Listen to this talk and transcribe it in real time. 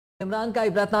इमरान का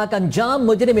इबरतनाक अंजाम,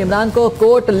 मुजरिम इमरान को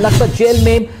कोर्ट लखपत जेल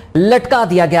में लटका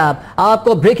दिया गया।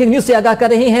 आपको ब्रेकिंग न्यूज से आगाह कर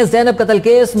रहे हैं। जैनब कत्ल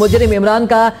केस, मुजरिम इमरान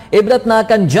का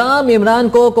इबरतनाक अंजाम, इमरान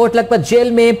को कोर्ट लखपत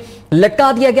जेल में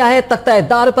लटका दिया गया है।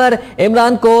 तख्तादार पर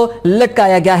इमरान को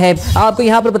लटकाया गया है। आपको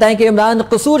यहां पर बताएं कि इमरान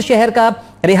कसूर शहर का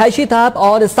रिहायशी था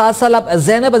और 7 साल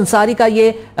जैनब अंसारी का ये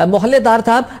मोहल्लेदार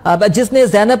था, जिसने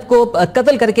जैनब को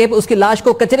कत्ल करके उसकी लाश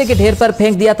को कचरे के ढेर पर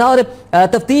फेंक दिया था। और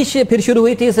तफ्तीश फिर शुरू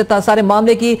हुई थी। इस सारे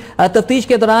मामले की तफ्तीश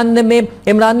के दौरान में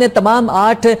इमरान ने तमाम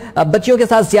 8 बच्चियों के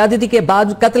साथ ज्यादती के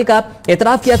बाद कत्ल का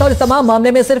एतराफ किया था। और इस तमाम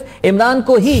मामले में सिर्फ इमरान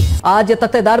को ही आज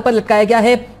तख्तेदार पर लटकाया गया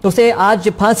है। उसे आज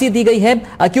फांसी दी गई है,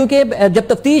 क्योंकि जब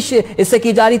तफ्तीश इससे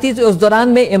की जा रही थी तो उस दौरान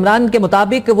में इमरान के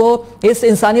मुताबिक वो इस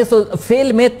इंसानियत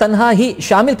फेल में तन्हा ही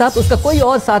शामिल था। तो उसका कोई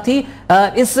और साथी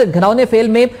इस घिनौने फेल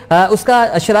में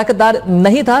उसका शराकतदार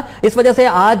नहीं था। इस वजह से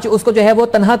आज उसको जो है वो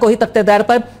तन्हा को ही तख्तेदार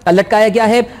पर लटकाया गया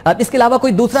है। इसके अलावा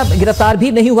कोई दूसरा गिरफ्तार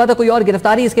भी नहीं हुआ था, कोई और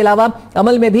गिरफ्तारी इसके अलावा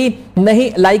अमल में भी नहीं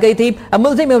लाई गई थी।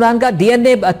 मुलजिम इमरान का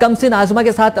डीएनए कमसिन आजमा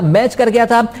के साथ मैच कर गया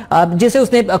था, जिसे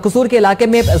उसने कसूर के इलाके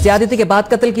में ज्यादती के बाद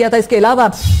कत्ल किया था। इसके अलावा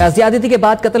ज्यादती के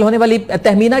बाद कत्ल होने वाली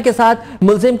तहमीना के साथ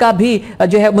मुलजिम का भी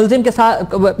जो है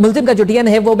मुलजिम का जो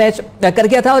डीएनए है वो मैच कर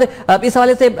गया था। और इस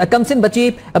हवाले से कमसिन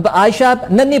बची, आयशा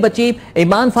नन्नी बची,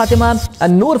 ईमान फातिमा,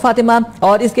 नूर फातिमा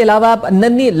और इसके अलावा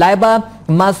नन्नी लाइबा,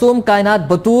 मासूम कायनात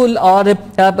बतूल और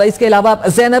इसके अलावा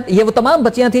जैनब, ये वो तमाम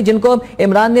बच्चियां थी जिनको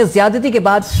इमरान ने ज्यादती के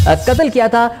बाद कत्ल किया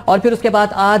था। और फिर उसके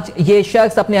बाद आज ये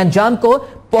शख्स अपने अंजाम को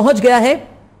पहुंच गया है।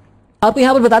 आपको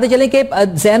यहां पर बताते चलें कि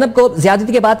जैनब को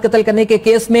ज्यादती के बाद कत्ल करने के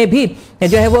केस में भी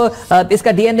जो है वो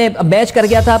इसका डीएनए मैच कर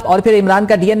गया था। और फिर इमरान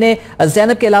का डीएनए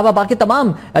जैनब के अलावा बाकी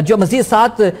तमाम जो मजीद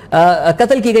 7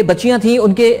 कत्ल की गई बच्चियां थी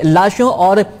उनके लाशों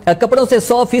और कपड़ों से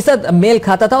 100% मेल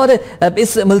खाता था। और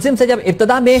इस मुलजिम से जब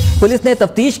इब्तदा में पुलिस ने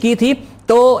तफ्तीश की थी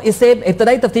तो इसे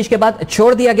इब्तदाई तफ्तीश के बाद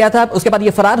छोड़ दिया गया था। उसके बाद ये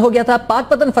फरार हो गया था,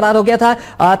 पाकपतन फरार हो गया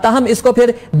था। ताहम इसको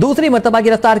फिर दूसरी मर्तबा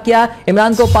गिरफ्तार किया।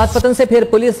 इमरान को पाकपतन से फिर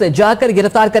पुलिस जाकर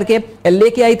गिरफ्तार करके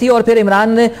लेके आई थी। और फिर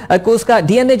इमरान को उसका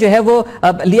डीएनए जो है वो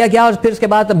लिया गया और फिर उसके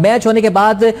बाद मैच होने के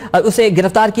बाद उसे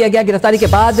गिरफ्तार किया गया। गिरफ्तारी के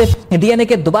बाद डीएनए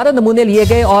के दोबारा नमूने लिए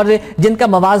गए और जिनका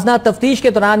मवाजना तफ्तीश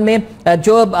के दौरान में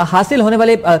जो हासिल होने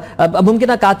वाले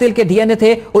मुमकिन कातिल के डीएनए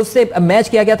थे उससे मैच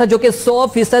किया गया था, जो कि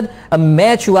 100%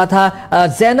 मैच हुआ था।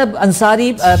 जैनब अंसारी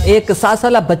एक 7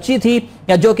 साल बच्ची थी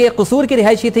जो कि कसूर की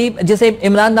रिहायशी थी, जिसे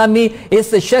इमरान नामी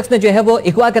इस शख्स ने जो है वो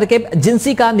अगवा करके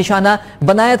जिनसी का निशाना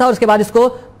बनाया था और उसके बाद इसको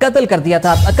कत्ल कर दिया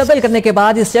था। कत्ल करने के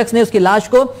बाद इस शख्स ने उसकी लाश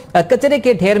को कचरे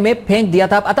के ढेर में फेंक दिया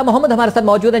था। अता मोहम्मद हमारे साथ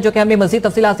मौजूद हैं जो कि हमें मजीद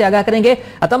तफसीलात से आगाह करेंगे।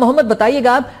 अता मोहम्मद,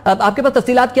 बताइएगा आपके पास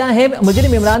तफसीलात क्या है?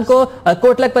 मुजरिम इमरान को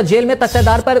कोर्ट लखपत जेल में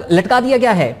तख्तेदार पर लटका दिया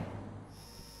गया है।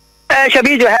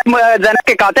 शबी जो है जैनब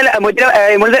के कातिल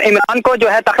मुलजिम इमरान को जो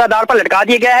है तख्तादार पर लटका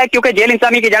दिया गया है, क्योंकि जेल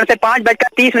इंतजामी की जानिब से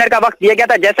 5:30 का वक्त दिया गया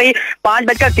था। जैसे ही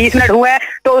 5:30 हुए हैं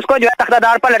तो उसको जो है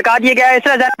तख्तादार पर लटका दिया गया है।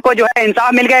 इससे जैनब को जो है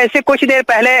इंसाफ मिल गया। इससे कुछ देर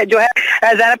पहले जो है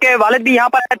जैनब के वालिद भी यहाँ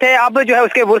पर आए थे। अब जो है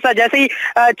उसके वुरसा जैसे ही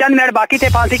चंद मिनट बाकी थे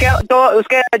फांसी के, तो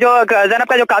उसके जो जैनब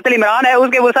का जो कातिल इमरान है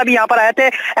उसके वुरसा भी यहाँ पर आए थे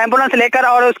एम्बुलेंस लेकर,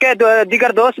 और उसके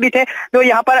दीगर दोस्त भी थे जो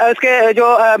यहाँ पर उसके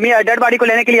जो डेड बॉडी को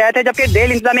लेने के लिए आए थे। जबकि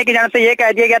जेल इंतजामी की जानिब से ये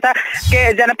कह दिया गया था कि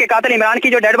जैनब के कातिल इमरान की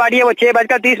जो डेड बॉडी है वो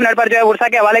 6:30 पर जो है उर्सा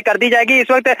के हवाले कर दी जाएगी।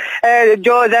 इस वक्त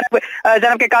जो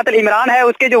जैनब के कातिल इमरान है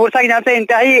उसके जो उर्सा की जानिब से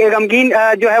इंतहाई गमगीन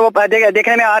जो है वो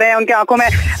देखने में आ रहे हैं, उनके आंखों में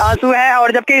आंसू हैं।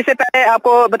 और जबकि इससे पहले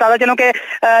आपको बताता चलूं कि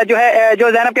जो है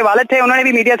जो जैनब के वालिद थे उन्होंने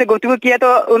भी मीडिया से गुफ्तगू की है,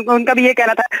 तो उनका भी ये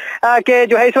कहना था कि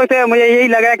जो है इस वक्त मुझे यही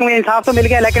लग रहा है कि मुझे इंसाफ तो मिल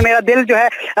गया, लेकिन मेरा दिल जो है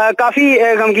काफी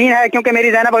गमगीन है, क्योंकि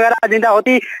मेरी जैनब अगर जिंदा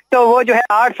होती तो वो जो है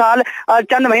 8 साल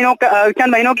चंद महीनों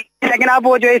की, लेकिन अब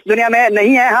वो जो इस दुनिया में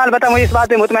नहीं है। हाँ, अलबत्ता मुझे इस बात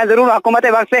पे मुतमईन जरूर हुकूमत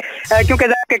वक्त से, क्योंकि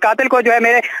जैनब के कातिल को जो है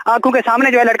मेरे आंखों के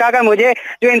सामने जो है लटका कर मुझे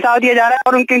जो इंसाफ दिया जा रहा है।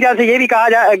 और उनकी वजह से ये भी कहा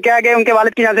गया उनके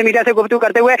वालिद की जानिब से मीडिया से गुफ्तगू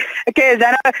करते हुए कि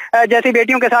जैनब जैसी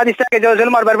बेटियों के साथ इस तरह के जो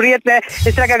जुल्म और बर्बरियत में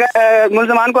इस तरह के अगर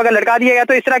मुलजमान को अगर लटका दिया गया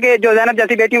तो इस तरह के जो जैनब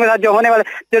जैसी बेटियों के साथ जो होने वाले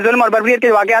जो जुल्म और बर्बरियत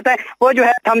के वाक़यात हैं वो जो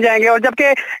है थम जाएंगे। और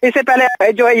जबकि इससे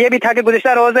पहले जो है ये भी था कि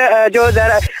गुज़िश्ता रोज जो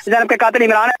जैनब के कातिल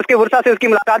इमरान है उसके वुरसा से उसकी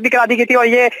मुलाकात भी करा दी गई थी। और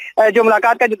ये जो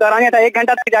मुलाकात का जो दौरानिया था 1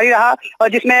 घंटा तक जारी रहा, और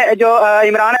जिसमें जो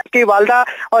इमरान है उसकी वालदा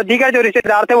और दीगर जो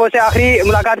रिश्तेदार थे वो उससे आखिरी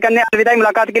मुलाकात करने, अलविदाई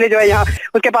मुलाकात के लिए जो है यहाँ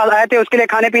उसके पास आए थे। उसके लिए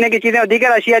खाने पीने की चीजें और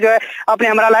दीगर अशिया जो है अपने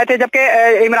हमरा लाए थे।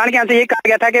 जबकि इमरान के यहाँ से ये कहा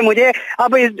गया था कि मुझे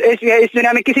अब इस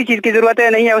दुनिया में किसी चीज की जरूरत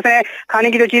नहीं है। उसने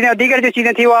खाने की जो चीजें और दीगर जो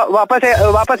चीजें थी वो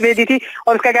वापस भेज दी थी,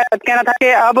 और उसका कहना था कि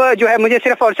अब जो है मुझे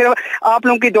सिर्फ और सिर्फ आप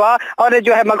लोगों की दुआ और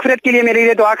जो है मगफिरत के लिए मेरे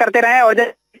लिए दुआ करते रहें। और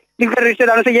फिर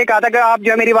रिश्तेदारों से ये कहा था कि आप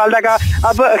जो है मेरी वालदा का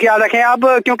अब ख्याल रखें। अब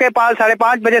क्योंकि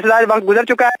 5-5:30 बजे से ज्यादा वक्त गुजर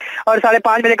चुका है और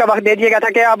 5:30 बजे का वक्त दे दिया गया था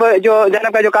कि अब जो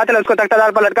जैनब का जो कातिल है उसको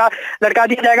तख्तादार पर लटका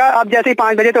दिया जाएगा। अब जैसे ही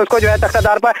 5 बजे तो उसको जो है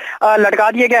तख्तादार पर लटका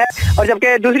दिया गया है। और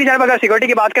जबकि दूसरी तरफ अगर सिक्योरिटी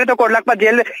की बात करें तो कोट लखपत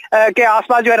जेल के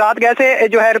आसपास जो है रात गए से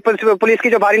जो है पुलिस की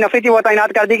जो भारी नफरी थी वो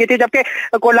तैनात कर दी गई थी, जबकि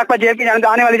कोट लखपत जेल की जानब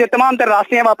आने वाली जो तमाम तर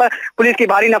रास्ते हैं वहाँ पर पुलिस की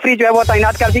भारी नफरी जो है वो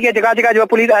तैनात कर दी गई। जगह जगह जो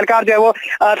पुलिस एहलकार जो है वो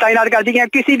तैनात कर दी गई।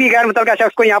 किसी भी गैर मुतल्लिका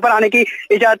शख्स को यहाँ पर आने की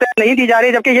इजाजत नहीं दी जा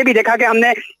रही। जबकि ये भी देखा कि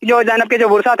हमने जो जैनब के जो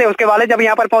बुरसा थे उसके वाले जब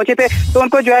यहाँ पर पहुंचे थे तो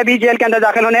उनको जो है भी जेल के अंदर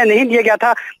दाखिल होने नहीं दिया गया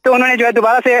था। तो उन्होंने जो है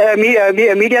दोबारा से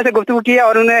मीडिया से गुफ्तगू की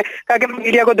और उन्होंने कहा कि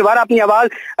मीडिया को दोबारा अपनी आवाज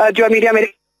जो है मीडिया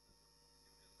मेरी।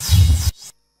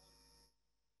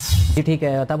 ठीक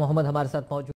है, अता मोहम्मद हमारे साथ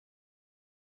मौजूद।